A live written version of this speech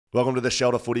Welcome to the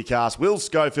Shelter Footycast. Will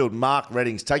Schofield, Mark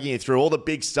Reddings taking you through all the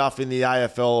big stuff in the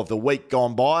AFL of the week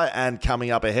gone by and coming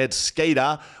up ahead.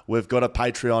 Skeeter, we've got a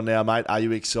Patreon now, mate. Are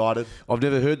you excited? I've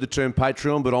never heard the term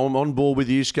Patreon, but I'm on board with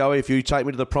you, Scully. If you take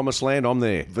me to the promised land, I'm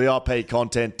there. VIP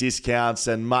content, discounts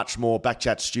and much more.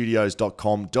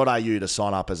 Backchatstudios.com.au to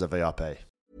sign up as a VIP.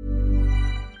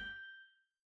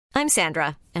 I'm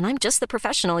Sandra, and I'm just the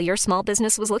professional your small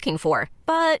business was looking for.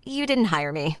 But you didn't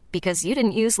hire me because you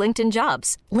didn't use LinkedIn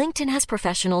Jobs. LinkedIn has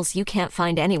professionals you can't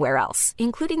find anywhere else,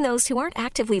 including those who aren't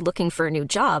actively looking for a new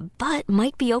job, but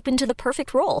might be open to the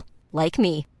perfect role, like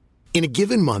me. In a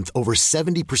given month, over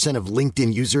 70% of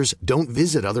LinkedIn users don't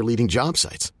visit other leading job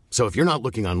sites. So if you're not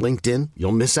looking on LinkedIn,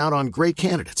 you'll miss out on great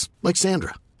candidates, like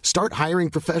Sandra. Start hiring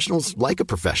professionals like a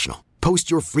professional. Post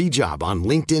your free job on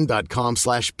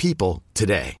linkedin.com/people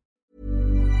today.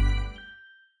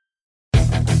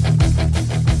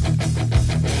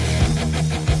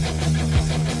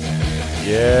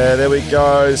 Yeah, there we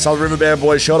go. Southern Riverband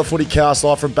Boys, Shelter Footycast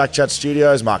live from Backchat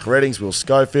Studios. Mark Reddings, Will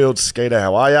Schofield. Skeeter,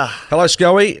 how are you? Hello,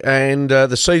 Scully. And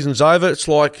the season's over. It's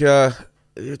like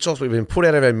we've been put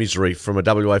out of our misery from a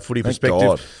WA footy perspective.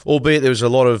 God. Albeit there was a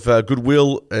lot of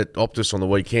goodwill at Optus on the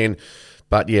weekend.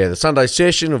 But yeah, the Sunday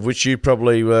session, of which you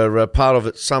probably were part of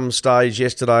at some stage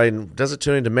yesterday, and does it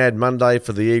turn into Mad Monday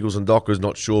for the Eagles and Dockers?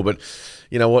 Not sure, but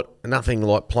you know what? Nothing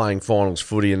like playing finals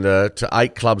footy, and to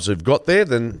 8 clubs who've got there,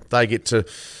 then they get to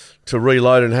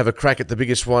reload and have a crack at the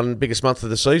biggest month of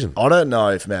the season. I don't know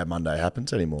if Mad Monday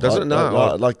happens anymore. Does it?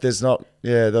 No. There's not.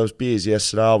 Yeah, there was beers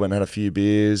yesterday. I went and had a few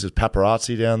beers. There's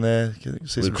paparazzi down there.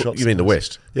 See some shots. You mean the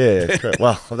West? Yeah, correct.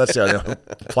 Well, that's the only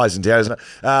place in town, isn't it?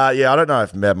 Yeah, I don't know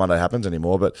if Mad Monday happens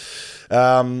anymore, but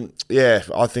yeah,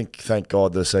 I think, thank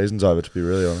God, the season's over, to be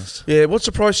really honest. Yeah, what's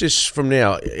the process from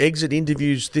now? Exit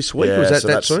interviews this week, or is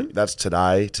that soon? That's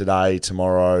today,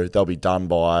 tomorrow. They'll be done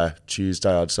by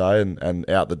Tuesday, I'd say, and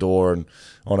out the door and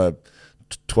on a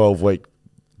 12-week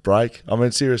break. I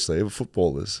mean, seriously,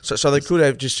 footballers. So they could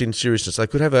have, just in seriousness, they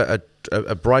could have a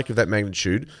break of that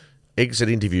magnitude, exit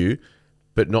interview,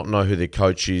 but not know who their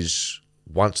coach is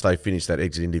once they finish that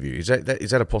exit interview. Is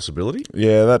that a possibility?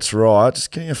 Yeah, that's right. Just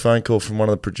getting a phone call from one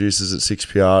of the producers at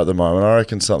 6PR at the moment. I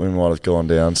reckon something might have gone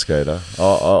down, Skeeter.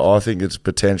 I think it's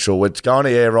potential. It's going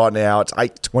to air right now. It's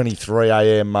 8:23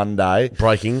 a.m. Monday.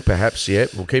 Breaking, perhaps, yeah.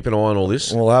 We'll keep an eye on all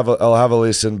this. I'll have a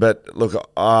listen. But look,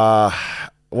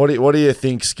 what do you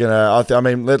think's gonna? I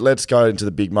mean, let's go into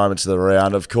the big moments of the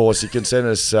round. Of course, you can send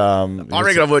us. I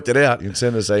reckon I've worked it out. You can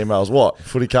send us emails. What?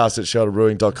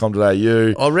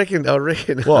 footycast@shelterbrewing.com.au. I reckon.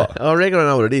 What? I reckon I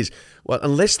know what it is. Well,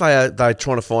 unless they're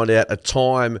trying to find out a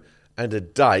time and a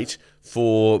date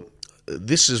for.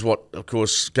 This is what, of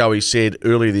course, Scully said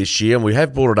earlier this year, and we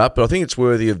have brought it up, but I think it's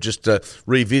worthy of just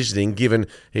revisiting, given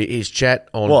his chat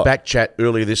on Backchat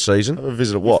earlier this season.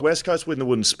 Revisit what? If West Coast win the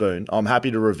wooden spoon, I'm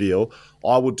happy to reveal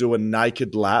I will do a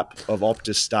naked lap of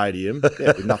Optus Stadium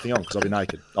with nothing on because I'll be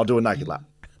naked. I'll do a naked lap.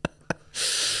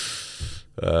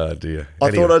 Oh, dear. I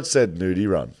thought I'd said nudie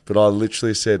run, but I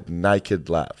literally said naked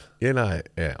lap. Yeah.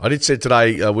 I did say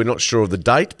today we're not sure of the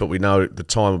date, but we know the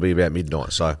time will be about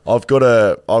midnight. So I've got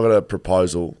a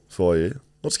proposal for you.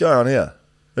 What's going on here?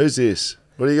 Who's this?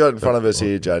 What do you got in front of us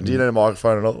here, Jane? Do you need a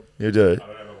microphone at all? You do. I don't have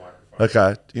a microphone.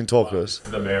 Okay, you can talk to us.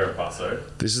 The mayor of Bustle.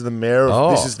 This is the mayor of.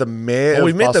 This is the mayor. Oh,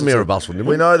 we of met the Bustleton. mayor of Bustleton, didn't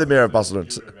we? We know the mayor of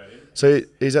Bustleton. So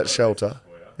he's at Shelter.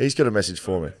 He's got a message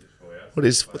for me. What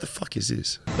the fuck is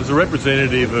this? As a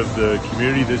representative of the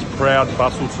community, this proud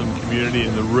Bustleton community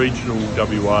in the regional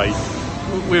WA,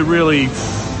 we're really,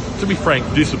 to be frank,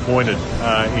 disappointed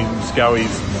in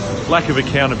Scully's lack of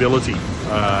accountability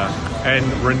and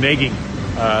reneging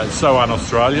so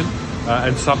un-Australian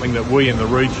and something that we in the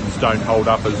regions don't hold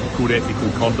up as good ethical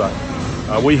conduct.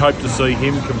 We hope to see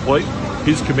him complete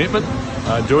his commitment,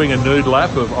 doing a nude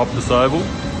lap of Optus Oval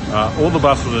or the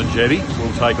Bustleton Jetty.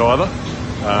 We'll take either.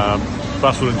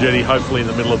 Bustleton Jetty hopefully in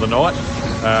the middle of the night.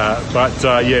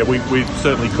 Yeah, we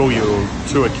certainly call you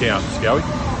to account, Scully.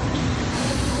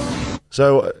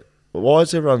 So why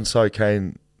is everyone so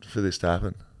keen for this to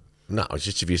happen? No, it's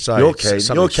just if you say you're keen.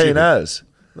 You're keen as.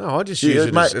 No, I just use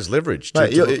it as leverage.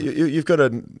 Mate, you've got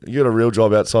a real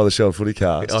job outside the Shelter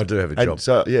Footycast. I do have a job.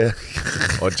 So yeah,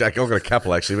 Jack, I've got a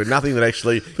couple actually, but nothing that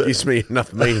actually gives me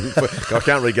enough meaning. I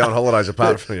can't really go on holidays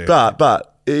apart from you.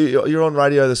 But you're on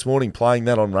radio this morning, playing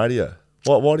that on radio.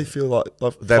 Why do you feel like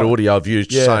that audio I've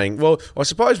used saying, well, I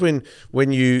suppose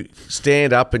when you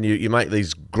stand up and you make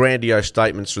these grandiose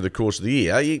statements through the course of the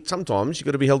year, sometimes you've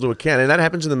got to be held to account. And that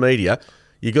happens in the media.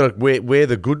 You got to wear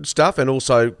the good stuff and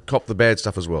also cop the bad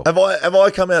stuff as well. Have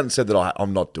I come out and said that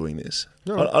I'm not doing this?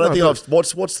 No, I don't think I've.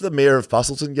 What's the mayor of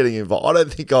Busselton getting involved? I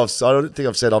don't think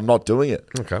I've said I'm not doing it.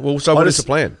 Okay. Well, so what is the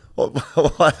plan? Well,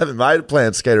 I haven't made a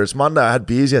plan, Skeeter. It's Monday. I had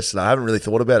beers yesterday. I haven't really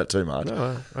thought about it too much.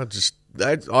 No,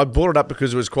 I brought it up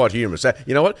because it was quite humorous.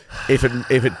 You know what? If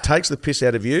it takes the piss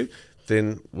out of you,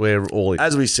 then we're all in.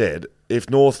 As we said, if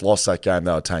North lost that game,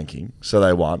 they were tanking, so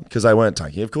they won because they weren't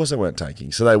tanking. Of course, they weren't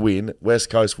tanking, so they win. West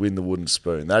Coast win the wooden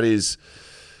spoon. That is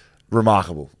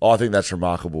remarkable. I think that's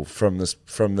remarkable.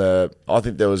 I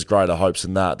think there was greater hopes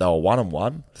than that. They were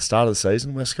 1-1 at the start of the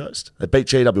season. West Coast. They beat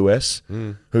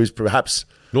GWS, who's perhaps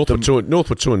North were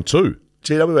 2-2.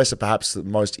 GWS are perhaps the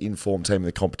most informed team in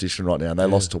the competition right now, and they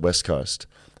lost to West Coast,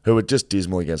 who were just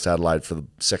dismal against Adelaide for the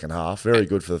second half. Very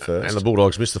good for the first. And the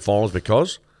Bulldogs missed the finals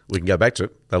because, we can go back to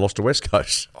it, they lost to West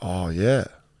Coast. Oh, yeah.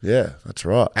 Yeah, that's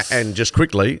right. And just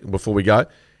quickly, before we go,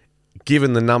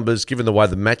 given the numbers, given the way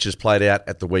the matches played out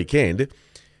at the weekend,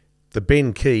 the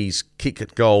Ben Keys kick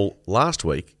at goal last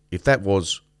week, if that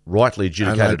was rightly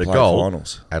adjudicated a goal,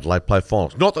 Adelaide play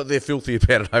finals. Not that they're filthy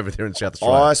about it over there in South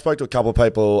Australia. I spoke to a couple of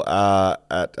people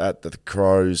at the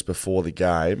Crows before the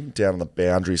game, down on the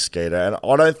boundary, Skeeter, and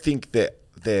I don't think that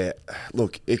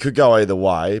look, it could go either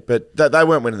way, but they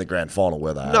weren't winning the grand final,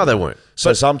 were they? No, they weren't.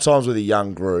 So sometimes with a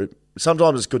young group,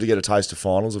 sometimes it's good to get a taste of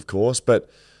finals, of course, but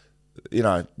you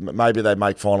know, maybe they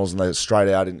make finals and they're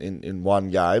straight out in one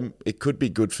game. It could be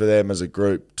good for them as a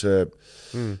group to,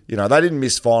 you know, they didn't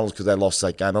miss finals because they lost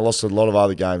that game. They lost a lot of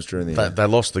other games during the year. They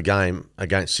lost the game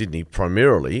against Sydney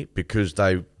primarily because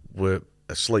they were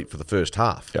asleep for the first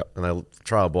half. Yep. And they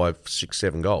trailed by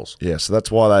 6-7 goals. Yeah, so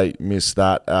that's why they missed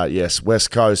that. Yes,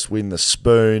 West Coast win the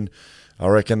spoon. I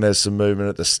reckon there's some movement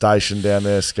at the station down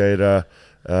there, Skeeter.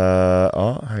 Hang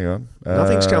on.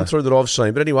 Nothing's come through that I've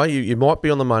seen. But anyway, you might be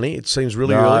on the money. It seems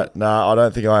really early. No, I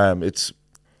don't think I am. A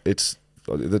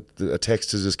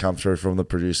text has just come through from the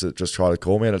producer that just tried to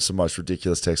call me, and it's the most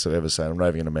ridiculous text I've ever seen. I'm not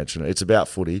even going to mention it. It's about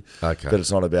footy, okay, but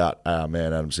it's not about our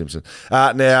man Adam Simpson.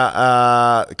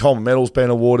 Now, Coleman Medal's been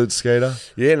awarded, Skeeter.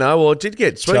 Yeah, no, well, I did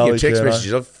get, speaking Charlie of text Curnow.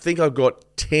 messages, I think I've got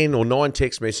 10 or 9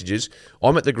 text messages.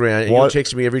 I'm at the ground, and you're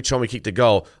texting me every time we kicked a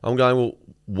goal. I'm going, well,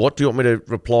 what do you want me to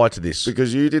reply to this?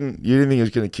 Because you didn't think he was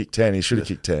going to kick 10. He should have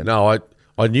kicked 10. No,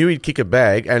 I knew he'd kick a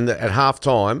bag, and at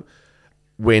half-time,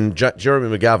 when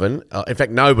Jeremy McGovern, in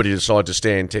fact, nobody decided to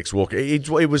stand Tex Walker. It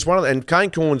was one of the, and Kane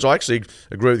Corns, I actually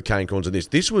agree with Kane Corns on this.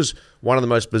 This was one of the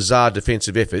most bizarre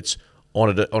defensive efforts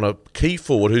on a key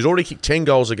forward who's already kicked 10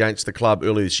 goals against the club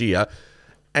earlier this year,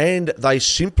 and they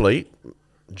simply,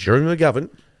 Jeremy McGovern,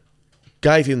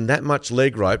 gave him that much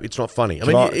leg rope. It's not funny. I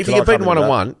mean, if you get beaten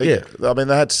 1-1, yeah. I mean,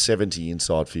 they had 70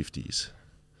 inside 50s.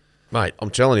 Mate, I'm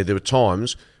telling you, there were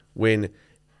times when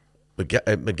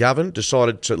McGovern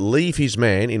decided to leave his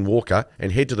man in Walker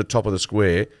and head to the top of the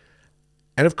square.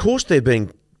 And, of course, they're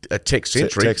being a Tex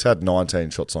century. Tex had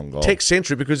 19 shots on goal. Tex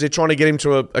century because they're trying to get him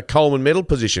to a Coleman medal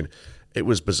position. It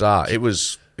was bizarre. It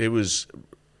was,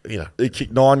 you know. He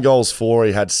kicked 9 goals for.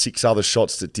 He had 6 other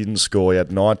shots that didn't score. He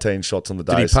had 19 shots on the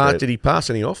day. Did he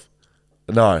pass any off?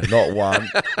 No, not one.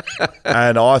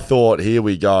 And I thought, here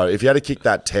we go. If you had to kick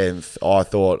that 10th, I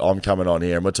thought, I'm coming on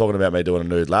here. And we're talking about me doing a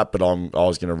nude lap, but I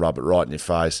was going to rub it right in your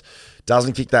face.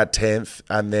 Doesn't kick that 10th,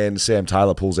 and then Sam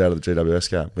Taylor pulls out of the GWS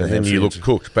game. And then you look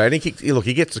cooked. But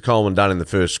he gets the Coleman done in the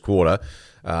first quarter,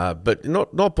 but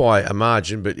not by a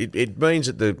margin. But it means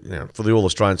that for the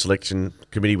All-Australian Selection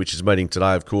Committee, which is meeting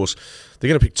today, of course, they're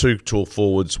going to pick 2 tall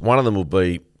forwards. One of them will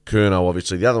be Curnow,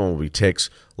 obviously. The other one will be Tex.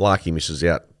 Larkey misses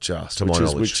out, to my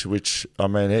knowledge. Which I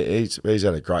mean, he's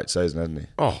had a great season, hasn't he?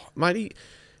 Oh, mate,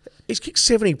 he's kicked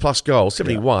 70-plus goals,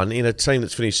 71, in a team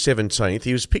that's finished 17th.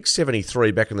 He was picked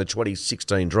 73 back in the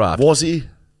 2016 draft. Was he?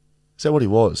 Is that what he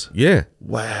was? Yeah.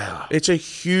 Wow. It's a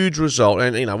huge result.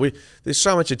 And, there's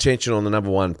so much attention on the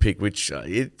number 1 pick, which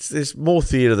there's more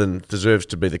theatre than deserves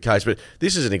to be the case. But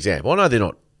this is an example. I know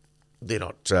they're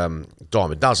not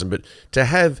dime a dozen, but to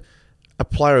have a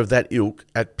player of that ilk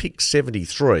at pick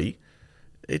 73,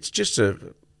 it's just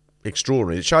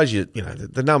extraordinary. It shows you,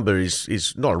 the number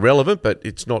is not irrelevant, but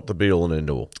it's not the be all and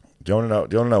end all. Do you want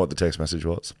to know what the text message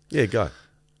was? Yeah, go.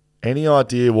 Any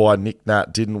idea why Nick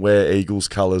Nat didn't wear Eagles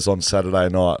colours on Saturday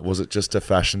night? Was it just a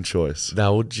fashion choice?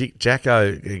 No, well, Jacko,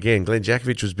 again, Glenn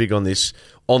Jakovich was big on this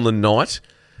on the night.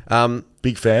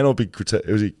 Big fan or big critic?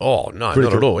 Was he? Oh, no,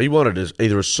 not at all. He wanted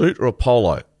either a suit or a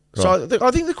polo. So right.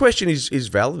 I think the question is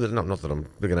valid. Not that I'm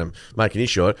going to make an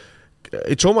issue of it.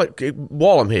 It's almost,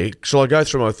 while I'm here, shall I go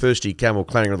through my thirsty camel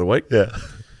clanger of the week? Yeah.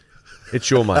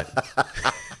 It's your mate.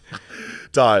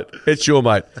 Don't. It's your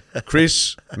mate,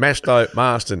 Chris Masto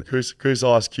Marston. Chris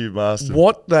Ice Cube Marston.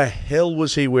 What the hell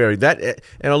was he wearing? That,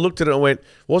 and I looked at it and went,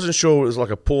 wasn't sure it was like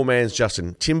a poor man's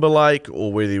Justin Timberlake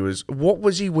or whether he was. What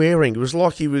was he wearing? It was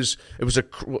like he was. It was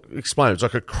explain. It was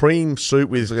like a cream suit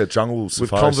with like a jungle with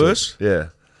safari Converse. Suit. Yeah.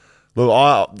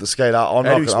 Look, the skater. I'm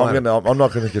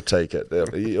not going to critique it.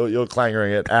 You're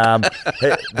clangering it.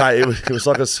 Mate, it was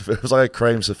like a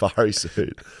cream safari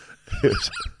suit.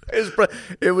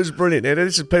 It was brilliant. And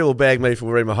this is people bag me for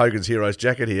wearing my Hogan's Heroes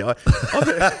jacket here.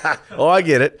 I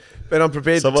get it, but I'm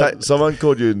prepared to take. Someone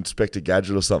called you Inspector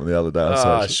Gadget or something the other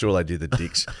day. Sure they did, the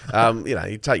dicks.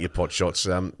 You take your pot shots.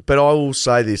 But I will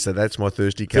say this, that's my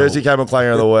Thirsty Camel. Thirsty Camel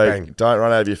clanger of the week. Bang. Don't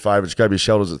run out of your favourites. Go be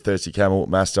shelters at Thirsty Camel,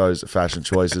 Masto's Fashion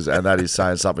Choices, and that is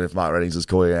saying something if Mark Reddings is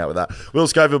calling out with that. Will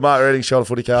Schofield, Mark Reddings, Shelter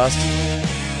Footy Cast.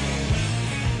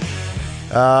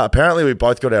 Apparently we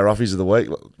both got our offies of the week.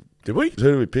 Did we? Who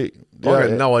did we pick? I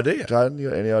got no idea. Jaden, you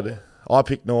got any idea? I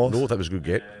picked North. North, that was a good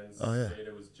get. Oh, yeah.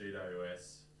 It was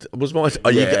GWS. Was mine?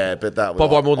 Yeah, but that was...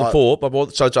 By more than four.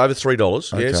 So it's over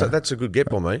 $3. Okay. Yeah, so that's a good get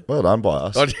by me. Well done by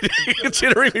us.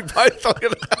 Considering we both...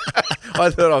 I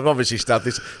thought I've obviously stuffed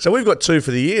this. So we've got two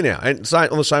for the year now, and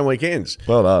on the same weekends.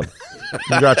 Well done.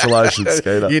 Congratulations,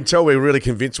 Skeeter. You can tell we're really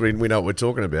convinced we know what we're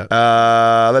talking about.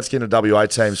 Let's get into WA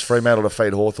teams. Fremantle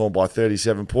defeat Hawthorn by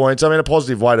 37 points. I mean, a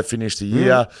positive way to finish the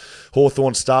year.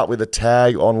 Hawthorn start with a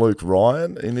tag on Luke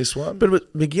Ryan in this one.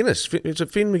 But McGuinness,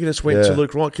 Finn McGuinness went to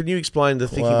Luke Ryan. Can you explain the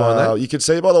thinking behind that? You could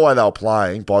see by the way they were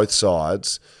playing, both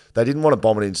sides, they didn't want to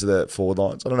bomb it into the forward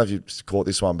lines. I don't know if you caught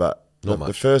this one, but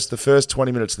the first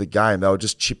 20 minutes of the game, they were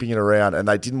just chipping it around and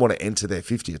they didn't want to enter their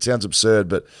 50. It sounds absurd,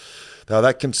 but they were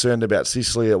that concerned about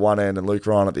Sicily at one end and Luke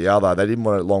Ryan at the other. They didn't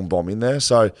want a long bomb in there.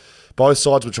 So both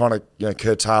sides were trying to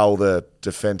curtail the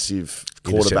defensive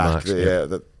quarterback. But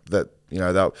then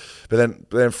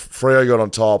Freo got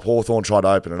on top. Hawthorn tried to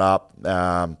open it up.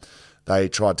 They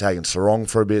tried tagging Sarong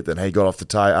for a bit. Then he got off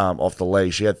the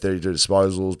leash. He had 32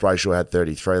 disposals. Brayshaw had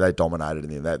 33. They dominated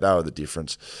in there. They were the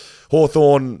difference.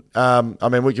 Hawthorn,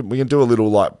 we can do a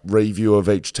little review of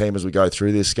each team as we go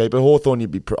through this, Ski. But Hawthorn,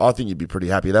 I think you'd be pretty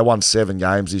happy. They won 7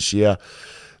 games this year.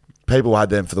 People had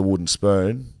them for the wooden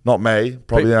spoon. Not me.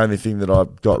 Probably the only thing that I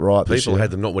got right this year. People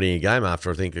had them not winning a game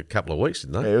after, I think, a couple of weeks,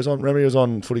 didn't they? Yeah, remember he was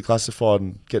on Footy Classified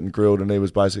and getting grilled, and he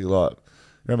was basically like,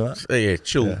 remember that? Yeah,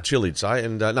 chill, he'd say.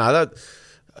 And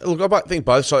look, I think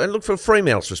both sides. And look, from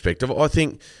Fremantle's perspective, I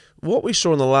think what we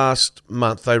saw in the last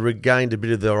month, they regained a bit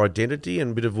of their identity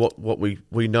and a bit of what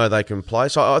we know they can play.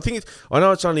 So I think I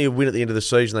know it's only a win at the end of the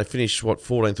season. They finished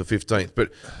 14th or 15th,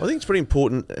 but I think it's pretty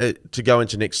important to go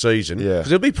into next season because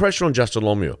there'll be pressure on Justin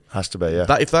Longmuir. Has to be, yeah.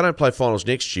 If they don't play finals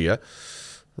next year,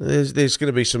 there's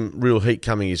going to be some real heat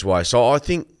coming his way. So I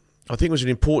think it was an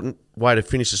important way to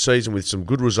finish the season with some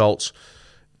good results,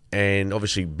 and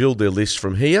obviously build their list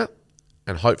from here,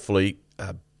 and hopefully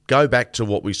go back to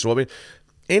what we saw. I mean,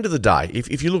 end of the day,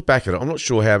 if you look back at it, I'm not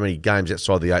sure how many games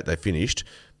outside the 8 they finished,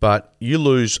 but you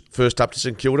lose first up to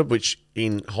St Kilda, which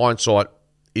in hindsight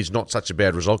is not such a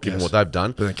bad result given what they've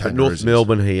done. But North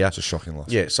Melbourne here, it's a shocking loss.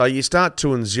 Yeah, so you start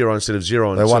 2-0 instead of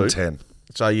 0-2. They won 10.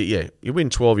 So you win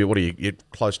 12. You're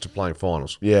close to playing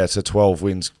finals. Yeah, so 12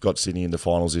 wins got Sydney into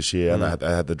finals this year, and they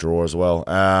had the draw as well.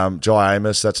 Jai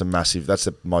Amos, that's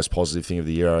the most positive thing of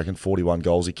the year, I reckon. 41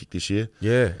 goals he kicked this year.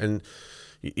 Yeah, and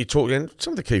you talk, and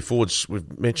some of the key forwards,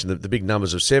 we've mentioned the big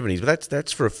numbers of 70s, but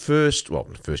that's for a first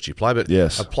year play, but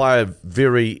a player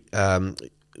very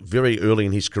early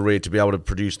in his career to be able to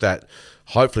produce that.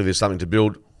 Hopefully there's something to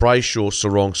build. Brayshaw,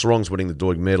 Sarong's winning the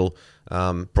Doig medal.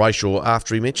 Brayshaw,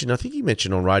 after I think he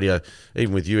mentioned on radio,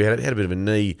 even with you, he had a bit of a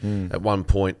knee at one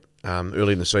point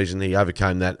early in the season. He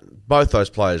overcame that. Both those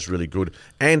players really good.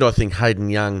 And I think Hayden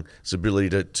Young's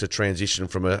ability to transition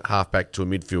from a halfback to a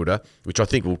midfielder, which I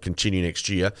think will continue next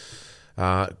year,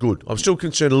 good. I'm still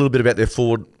concerned a little bit about their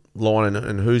forward line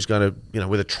and who's going to,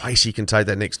 whether Tracy can take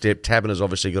that next step. Taberner's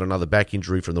obviously got another back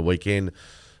injury from the weekend.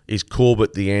 Is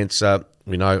Corbett the answer?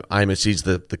 We know Amos is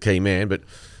the key man, but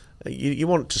you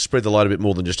want to spread the load a bit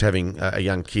more than just having a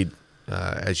young kid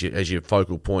as your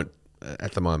focal point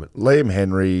at the moment. Liam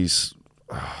Henry's,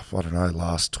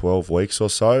 last 12 weeks or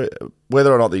so.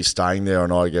 Whether or not he's staying there or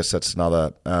not, I guess that's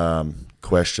another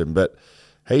question. But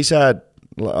he's had,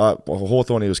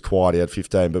 Hawthorn, he was quiet, he had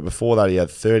 15, but before that he had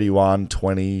 31,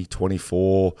 20,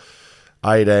 24,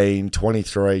 18,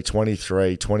 23,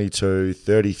 23, 22,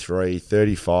 33,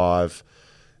 35.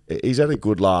 He's had a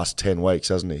good last 10 weeks,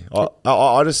 hasn't he?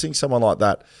 I just think someone like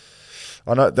that,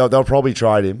 I know they'll probably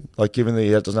trade him. Like, given that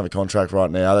he doesn't have a contract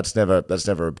right now, that's never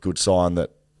a good sign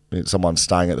that someone's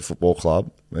staying at the football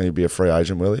club. He'd be a free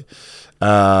agent, will he?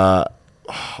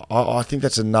 I think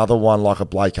that's another one like a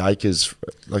Blake Acres.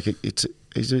 Like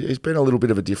he's been a little bit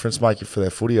of a difference maker for their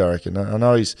footy, I reckon. I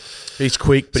know he's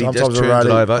quick, but he just turns it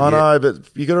over. I know, but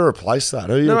you got to replace that.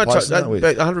 Who are you replacing that with?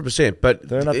 100%. But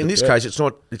in this case, it's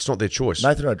not their choice.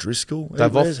 Nathan O'Driscoll,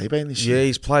 where's he been this year? Yeah,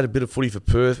 he's played a bit of footy for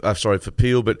for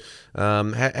Peel, but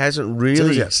hasn't really. He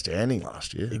was outstanding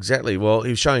last year. Exactly. Well,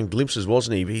 he was showing glimpses,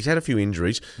 wasn't he? He's had a few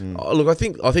injuries. Look, I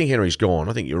think Henry's gone.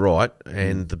 I think you're right.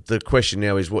 And the question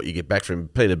now is what you get back from him.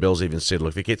 Peter Bell's even said,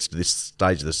 look, if it gets to this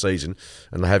stage of the season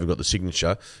and they haven't got the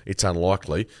signature, it's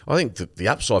unlikely. I think the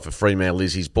upside for Fremantle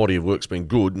is his body of work's been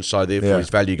good, and so therefore his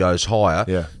value goes higher.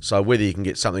 Yeah. So whether you can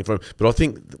get something from him, but I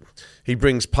think he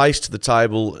brings pace to the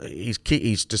table. His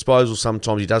disposal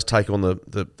sometimes he does take on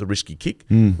the risky kick,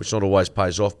 which not always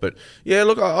pays off. But yeah,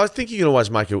 look, I think you can always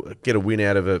get a win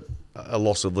out of a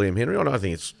loss of Liam Henry. I don't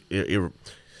think it's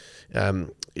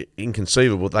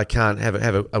inconceivable they can't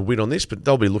have a win on this, but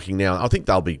they'll be looking now. I think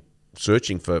they'll be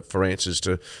searching for answers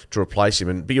to replace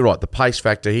him. But you're right, the pace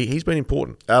factor, he's been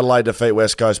important. Adelaide defeat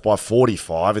West Coast by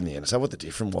 45 in the end. Is that what the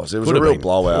difference was? It was a real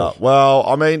blowout. Well,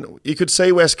 I mean, you could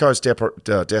see West Coast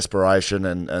desperation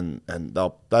and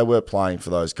they were playing for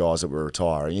those guys that were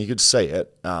retiring. You could see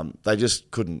it. They just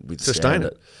couldn't withstand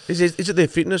it. Is it their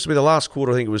fitness? I mean, the last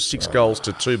quarter, I think it was 6 goals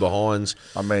to 2 behinds.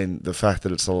 I mean, the fact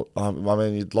that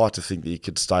you'd like to think that you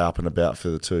could stay up and about for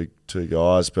the two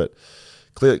guys, but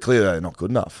Clearly, they're not good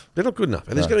enough. They're not good enough.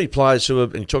 And there's going to be players who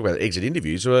and you talk about exit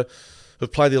interviews, who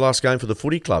have played their last game for the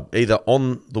footy club, either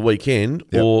on the weekend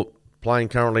or playing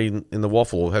currently in the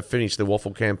Waffle, or have finished their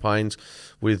Waffle campaigns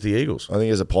with the Eagles. I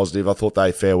think as a positive, I thought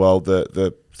they farewelled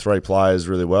the 3 players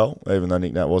really well, even though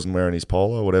Nick Nat wasn't wearing his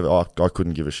polo or whatever. I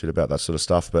couldn't give a shit about that sort of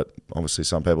stuff, but obviously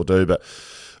some people do. But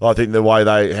I think the way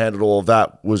they handled all of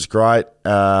that was great.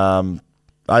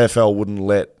 AFL wouldn't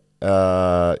let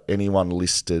anyone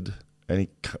listed, any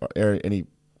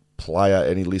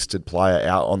listed player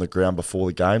out on the ground before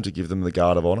the game to give them the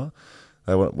guard of honour.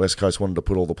 West Coast wanted to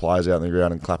put all the players out on the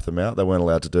ground and clap them out. They weren't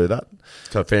allowed to do that.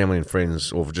 So family and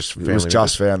friends, or just family? It was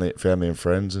just family and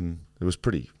friends, and it was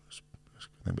pretty.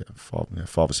 Maybe 5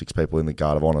 or 6 people in the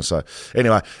guard of honour. So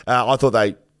anyway, I thought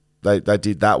they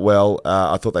did that well.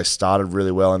 I thought they started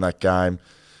really well in that game.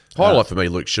 Highlight for me,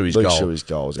 Luke Shuey's goal. Shuey's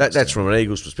goal. That's from an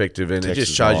Eagles perspective, and Texas, it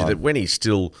just shows you that when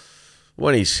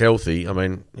he's healthy, I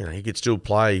mean, he could still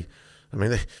play. I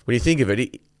mean, when you think of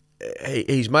it,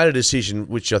 he's made a decision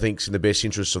which I think is in the best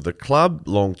interests of the club,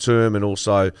 long term and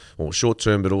also, or short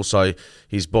term, but also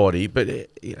his body. But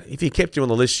if you kept him on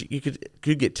the list, you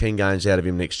could get 10 games out of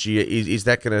him next year. Is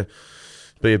that going to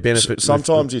be a benefit?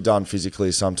 Sometimes you're done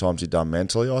physically, sometimes you're done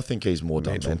mentally. I think he's more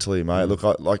done mentally, mate. Look,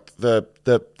 like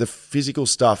the physical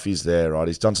stuff is there, right?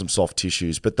 He's done some soft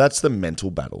tissues, but that's the mental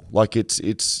battle. Like it's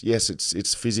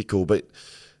physical, but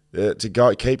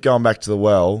keep going back to the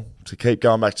well, to keep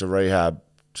going back to rehab,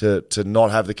 to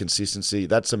not have the consistency,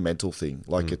 that's a mental thing.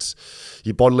 Like it's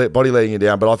your body letting you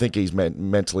down. But I think he's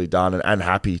mentally done and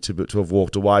happy to have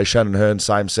walked away. Shannon Hearn,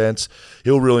 same sense.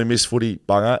 He'll really miss footy,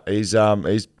 Bunger. He's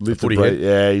lived and breathed.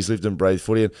 Yeah, he's lived and breathed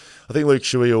footy. And I think Luke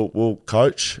Shuey will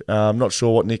coach. I'm not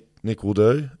sure what Nick will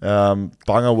do.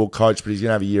 Bunger will coach, but he's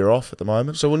going to have a year off at the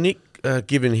moment. So will Nick,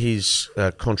 given his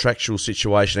contractual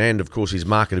situation and of course his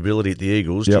marketability at the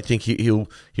Eagles, do you think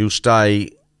he'll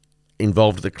stay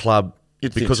involved at the club?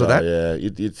 Because of that? Yeah,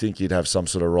 you'd think he'd have some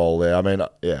sort of role there. I mean,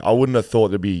 I wouldn't have thought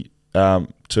it'd be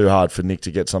too hard for Nick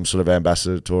to get some sort of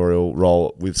ambassadorial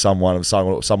role with someone of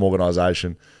some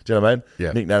organisation. Do you know what I mean?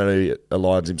 Yeah. Nick Nannity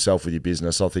aligns himself with your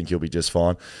business. I think he'll be just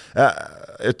fine.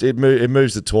 It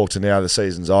moves the talk to now the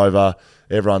season's over.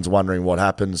 Everyone's wondering what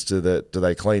happens do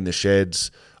they clean the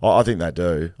sheds? I think they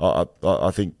do.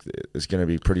 I think it's going to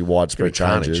be pretty widespread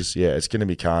changes. Carnage. Yeah, it's going to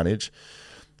be carnage.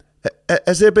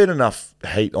 Has there been enough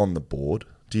heat on the board,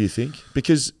 do you think?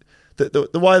 Because the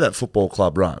way that football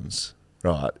club runs,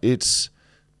 right, it's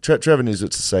Trevor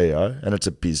Nisbett's the CEO and it's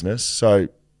a business, so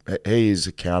he is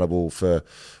accountable for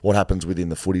what happens within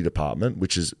the footy department,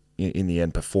 which is in the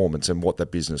end performance and what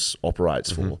that business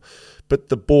operates for. But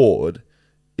the board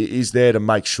is there to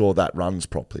make sure that runs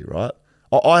properly, right?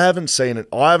 I haven't seen it.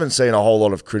 I haven't seen a whole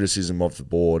lot of criticism of the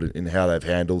board in how they've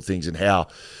handled things and how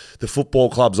the football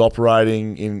club's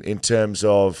operating in terms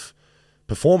of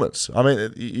performance. I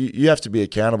mean, you have to be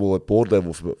accountable at board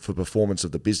level for performance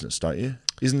of the business, don't you?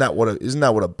 Isn't that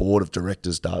what a board of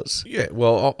directors does? Yeah.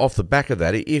 Well, off the back of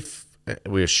that, if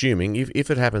we're assuming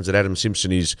if it happens that Adam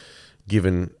Simpson is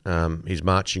given his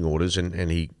marching orders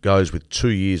and he goes with 2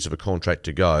 years of a contract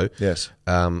to go, yes,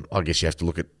 I guess you have to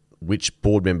look at which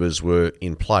board members were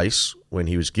in place when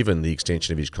he was given the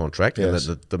extension of his contract Yes.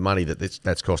 and the money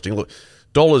that's costing. Look,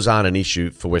 dollars aren't an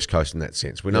issue for West Coast in that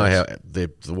sense. We know how they're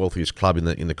the wealthiest club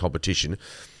in the competition.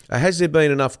 Has there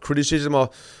been enough criticism?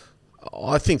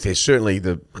 I think there's certainly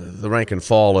the rank and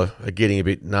file are getting a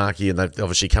bit narky, and they've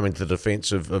obviously come into the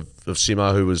defence of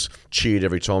Simo, who was cheered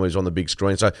every time he was on the big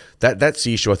screen. So that's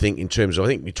the issue, I think, in terms of, I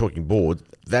think you're talking board,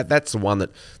 that's the one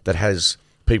that has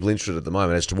people interested at the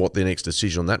moment as to what their next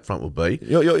decision on that front will be.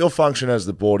 Your function as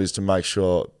the board is to make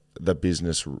sure the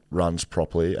business runs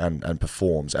properly and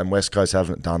performs, and West Coast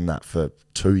haven't done that for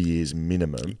 2 years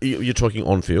minimum. You're talking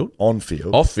on-field?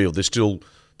 On-field. Off-field, they're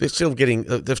still getting.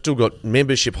 They've still got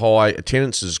membership high.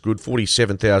 Attendance is good.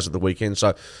 47,000 at the weekend.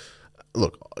 So,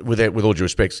 look, with all due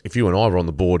respect, if you and I were on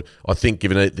the board, I think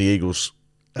given the Eagles,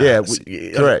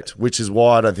 correct. Which is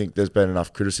why I don't think there's been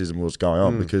enough criticism of what's going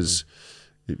on because,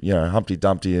 Humpty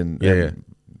Dumpty and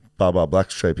Baba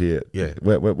Blackstreet here. Yeah,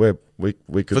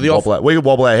 we could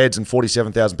wobble our heads and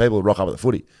 47,000 people would rock up at the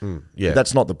footy. Yeah,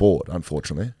 that's not the board,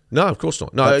 unfortunately. No, of course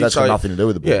not. No, that's got nothing to do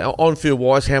with the board. Yeah, on-field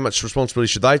wise, how much responsibility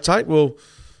should they take? Well,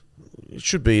 it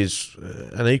should be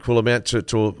an equal amount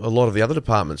to a lot of the other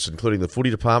departments, including the footy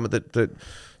department that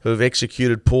have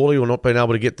executed poorly or not been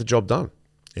able to get the job done.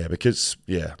 Yeah, because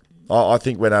I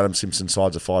think when Adam Simpson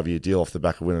signs a 5-year deal off the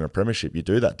back of winning a premiership, you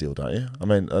do that deal, don't you? I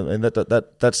mean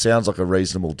that sounds like a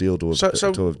reasonable deal to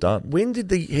have done. When did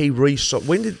he re-sign?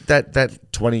 When did that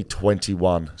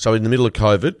 2021? So in the middle of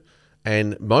COVID,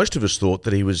 and most of us thought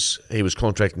that he was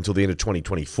contracted until the end of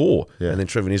 2024, and then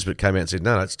Trevor Nisbet came out and said,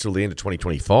 no, it's till the end of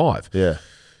 2025.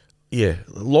 Yeah,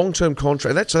 long-term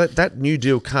contract. That new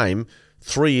deal came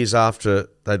 3 years after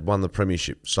they'd won the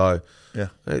premiership. So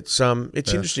it's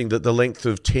interesting that the length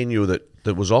of tenure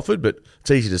that was offered, but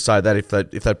it's easy to say that if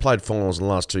they'd played finals in the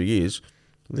last 2 years,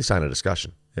 this ain't a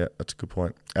discussion. Yeah, that's a good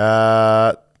point.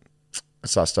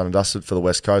 That's us done and dusted for the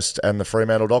West Coast and the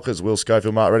Fremantle Dockers. Will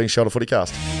Schofield, Mark Redding, Shelter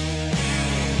Footycast.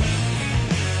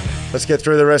 Let's get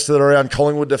through the rest of the round.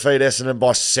 Collingwood defeat Essendon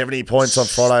by 70 points on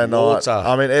Friday night.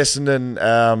 I mean, Essendon,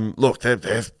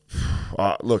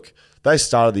 they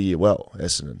started the year well,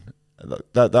 Essendon.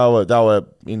 They were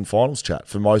in finals chat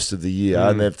for most of the year,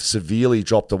 and they've severely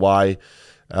dropped away.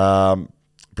 Brad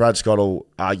Scott will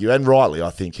argue, and rightly, I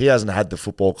think, he hasn't had the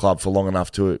football club for long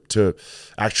enough to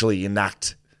actually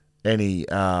enact any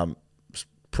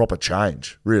proper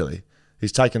change, really.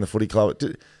 He's taken the footy club.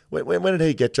 When did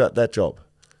he get that job?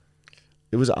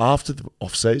 It was after the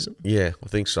off-season? Yeah, I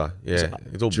think so. Yeah,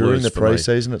 it's all during the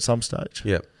pre-season at some stage?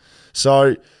 Yeah.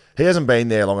 So he hasn't been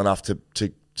there long enough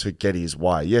to get his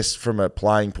way. Yes, from a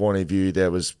playing point of view,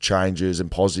 there was changes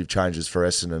and positive changes for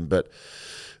Essendon, but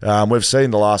we've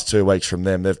seen the last 2 weeks from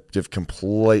them. They've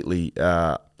completely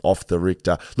off the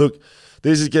Richter. Look,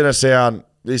 this is going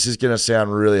to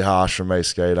sound really harsh from me,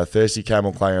 Skeeter. Thirsty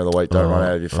Camel Clanger of the Week. Don't run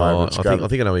out of your favourites. I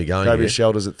think I know where you're going. Grab your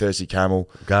shelters at Thirsty Camel.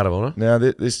 Guard of honour. Now,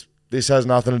 this has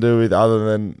nothing to do with other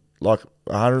than like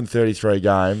 133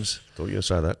 games. Thought you were going to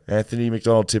say that. Anthony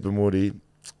McDonald, Tip and Woody.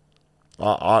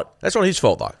 That's not his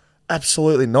fault, though.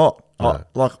 Absolutely not. No.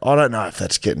 I don't know if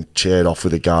that's getting chaired off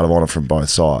with a guard of honour from both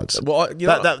sides. Well,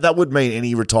 that would mean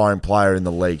any retiring player in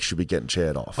the league should be getting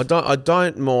chaired off. I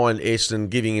don't mind Essendon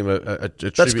giving him a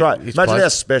tribute. That's great. Imagine how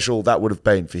special that would have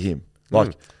been for him.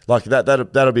 Like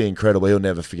that'll be incredible. He'll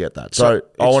never forget that. So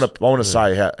I want to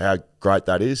say how great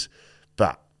that is.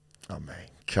 But I mean,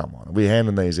 come on, are we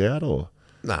handing these out or?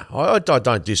 No, I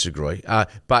don't disagree.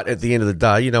 But at the end of the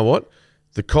day, you know what?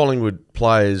 The Collingwood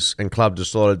players and club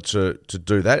decided to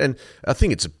do that. And I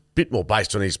think it's a bit more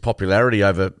based on his popularity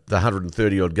over the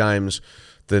 130-odd games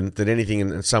than anything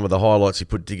in some of the highlights he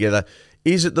put together.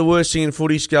 Is it the worst thing in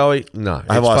footy, Scully? No.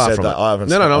 Have I said that? I haven't.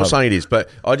 No, I'm saying it is. But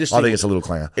I think it's a little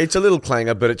clanger. It's a little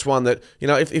clanger, but it's one that,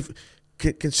 if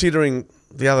considering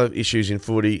the other issues in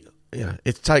footy,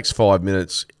 it takes 5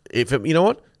 minutes. You know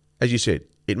what? As you said,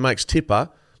 it makes Tipper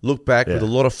look back with a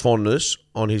lot of fondness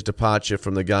on his departure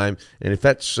from the game. And if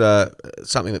that's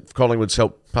something that Collingwood's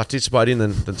helped participate in,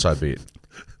 then so be it.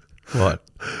 What?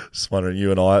 Just wondering,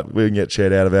 you and I, we can get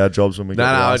chaired out of our jobs when we get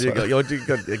I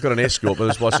got an escort, but it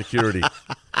was by security.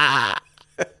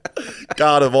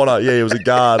 Guard of honour. Yeah, he was a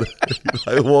guard.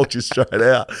 They walked you straight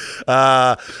out.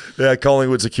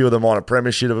 Collingwood secured the minor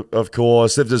premiership, of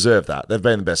course. They've deserved that. They've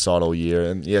been the best side all year.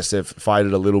 And yes, they've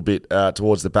faded a little bit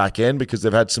towards the back end because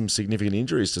they've had some significant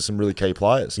injuries to some really key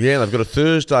players. Yeah, they've got a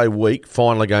Thursday week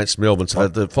final against Melbourne. So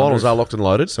the finals are locked and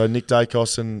loaded. So Nick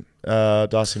Dacos and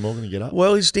Darcy Moore going to get up?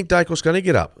 Well, is Nick Dacos going to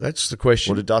get up? That's the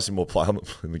question. Or did Darcy Moore play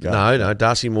in the game? No.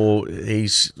 Darcy Moore,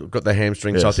 he's got the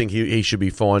hamstring, so I think he should be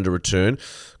fine to return.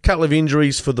 Couple of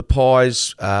injuries for the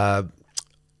Pies.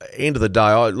 End of the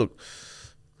day,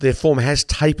 their form has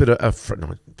tapered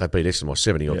no, they beat Essendon by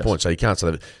 70-odd points, so you can't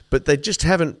say that. But they just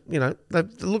haven't, they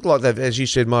look like they've, as you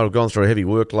said, might have gone through a heavy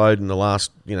workload in the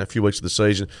last, few weeks of the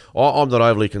season. I'm not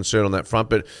overly concerned on that front,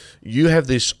 but you have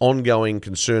this ongoing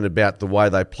concern about the way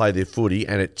they play their footy,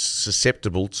 and it's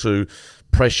susceptible to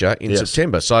pressure in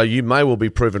September. So you may well be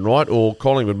proven right, or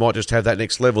Collingwood might just have that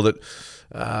next level that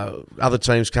other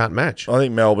teams can't match. I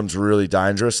think Melbourne's really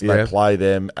dangerous. They play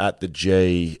them at the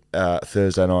G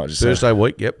Thursday night. Thursday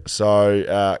week, yep.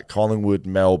 So Collingwood,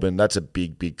 Melbourne, that's a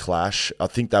big, big clash. I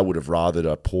think they would have rathered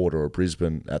a Port or a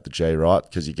Brisbane at the G, right?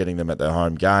 Because you're getting them at their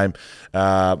home game.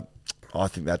 I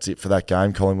think that's it for that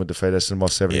game. Collingwood defeat Essendon by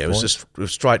 70 points. It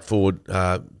was straightforward.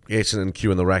 Essendon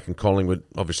Q in the rack, and Collingwood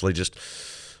obviously just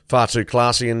far too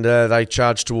classy, and they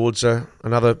charged towards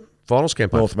another finals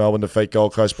campaign. North Melbourne defeat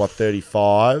Gold Coast by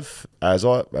 35, as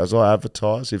I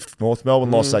advertised. If North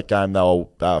Melbourne lost that game, they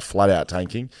were flat out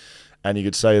tanking, and you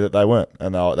could see that they weren't.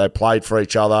 And they played for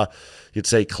each other. You'd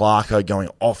see Clarko going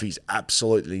off. He's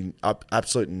absolute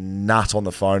nut on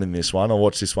the phone in this one. I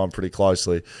watched this one pretty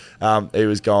closely. He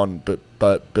was going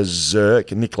but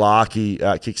berserk. Nick Larkey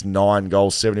kicks 9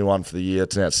 goals, 71 for the year.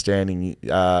 It's an outstanding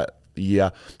year.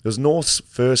 It was North's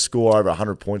first score over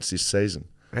 100 points this season.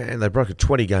 And they broke a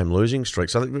 20-game losing streak.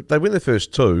 So they win their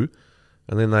first 2,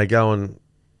 and then they go and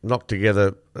knock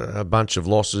together a bunch of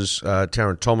losses.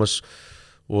 Taron Thomas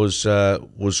was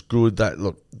good.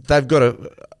 They've got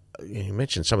a... You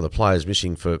mentioned some of the players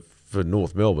missing for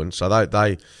North Melbourne, so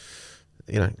they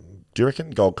Do you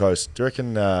reckon Gold Coast? Do you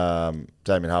reckon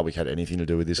Damien Hardwick had anything to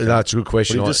do with this game? No, it's a good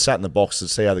question. He just sat in the box to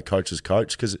see how the coaches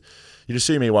coach, because you'd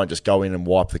assume he won't just go in and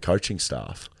wipe the coaching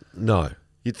staff. No.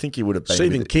 You'd think he would have been.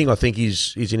 Stephen King, I think,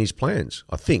 is in his plans.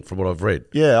 I think, from what I've read.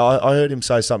 Yeah, I heard him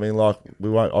say something like, "We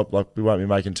won't be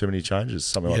making too many changes,"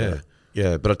 something like that.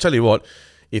 Yeah, but I tell you what,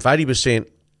 if 80%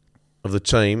 of the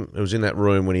team who was in that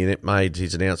room when he made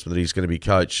his announcement that he's going to be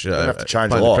coach, have to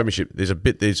change playing a lot. the premiership,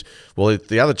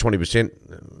 the other 20%.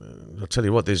 I'll tell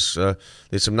you what, there's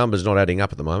some numbers not adding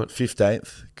up at the moment.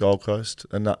 15th Gold Coast,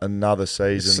 another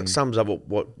season. It sums up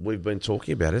what we've been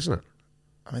talking about, isn't it?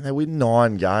 I mean, they win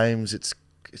 9 games. It's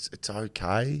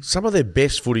okay. Some of their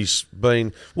best footy's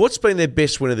been... What's been their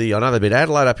best win of the year? I know they beat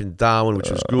Adelaide up in Darwin, which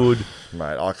was good.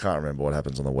 Mate, I can't remember what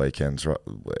happens on the weekends. Right?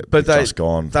 But just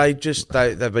gone.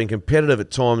 They've been competitive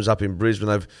at times up in Brisbane.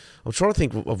 I'm trying to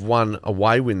think of one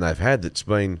away win they've had that's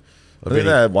been... I think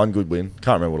they had one good win.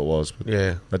 Can't remember what it was. But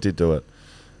yeah. They did do it.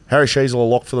 Harry Sheezel, a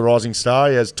lock for the Rising Star.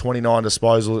 He has 29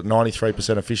 disposals at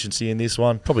 93% efficiency in this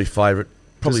one. Probably favourite.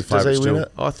 Does he win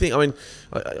it?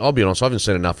 I'll be honest, I haven't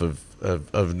seen enough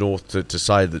of North to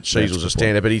say that Sheezel's a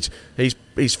standout, but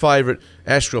he's favourite.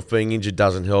 Ashcroft being injured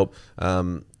doesn't help.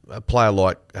 A player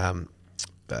like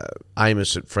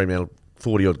Amos at Fremantle,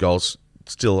 40-odd goals,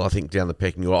 still, I think, down the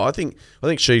pecking order. I think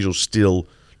Sheezel still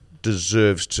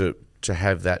deserves to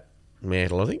have that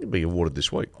mantle. I think it'll be awarded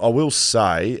this week. I will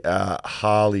say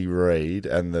Harley Reid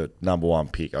and the number one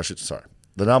pick,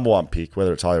 the number one pick,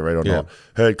 whether it's Harley Reid or not,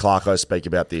 heard Clarko speak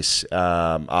about this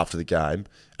after the game,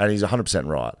 and he's 100%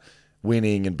 right.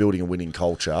 Winning and building a winning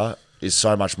culture is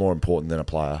so much more important than a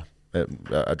player,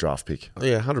 a draft pick.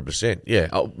 Yeah, 100%. Yeah.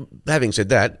 Having said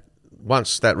that,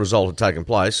 once that result had taken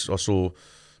place, I saw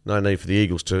no need for the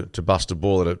Eagles to bust a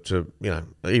ball even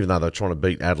though they were trying to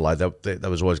beat Adelaide, that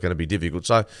was always going to be difficult.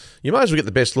 So you may as well get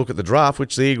the best look at the draft,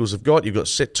 which the Eagles have got. You've got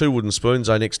set 2 wooden spoons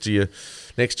next to your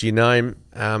name.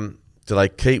 Do they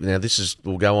keep, now this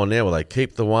will go on now, will they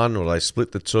keep the one or they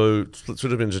split the 2,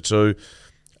 split it into 2?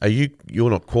 You're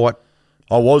not quite...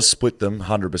 I was split them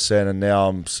 100%, and now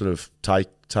I'm sort of take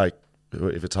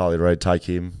if it's Harley Reid, take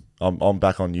him. I'm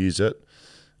back on use it.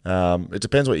 It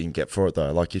depends what you can get for it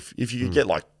though. Like if you could get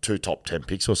like 2 top 10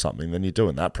 picks or something, then you're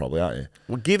doing that probably, aren't you?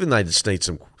 Well, given they just need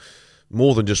some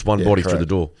more than just one body correct. through the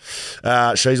door.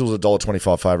 Sheezel's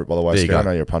 $1.25 favourite, by the way. There I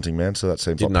know you're a punting man, so that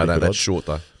seems Didn't like know that. good That's odds. short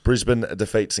though. Brisbane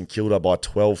defeats St Kilda by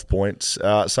 12 points.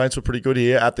 Saints were pretty good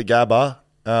here at the Gabba.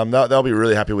 They'll be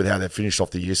really happy with how they finished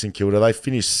off the year. St Kilda, they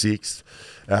finished 6th.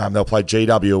 They'll play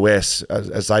GWS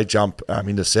as they jump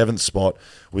into 7th spot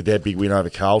with their big win over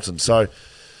Carlton. So,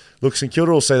 look, St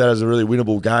Kilda will see that as a really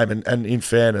winnable game, and in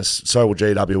fairness, so will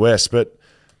GWS. But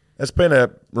it's been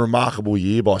a remarkable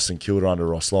year by St Kilda under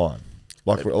Ross Lyon.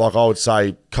 Like I would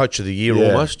say, coach of the year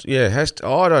almost. Yeah,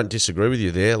 I don't disagree with you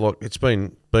there. Like it's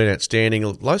been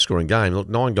outstanding, low scoring game. Look,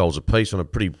 9 goals apiece on a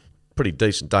pretty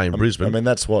decent day in Brisbane. I mean,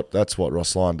 that's what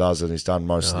Ross Lyon does, and he's done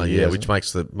most of the year. Yeah, which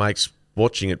makes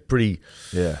watching it pretty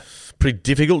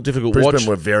difficult Brisbane watch.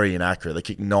 were very inaccurate. They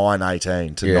kicked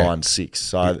 9-18 to 9-6.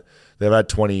 So They've had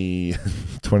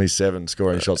 27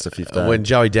 scoring shots to 15. When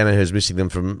Joey Danaher's missing them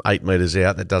from 8 metres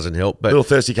out, that doesn't help. But Little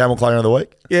thirsty camel clanger of the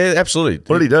week. yeah, absolutely.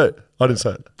 What did he do? I didn't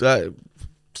say it.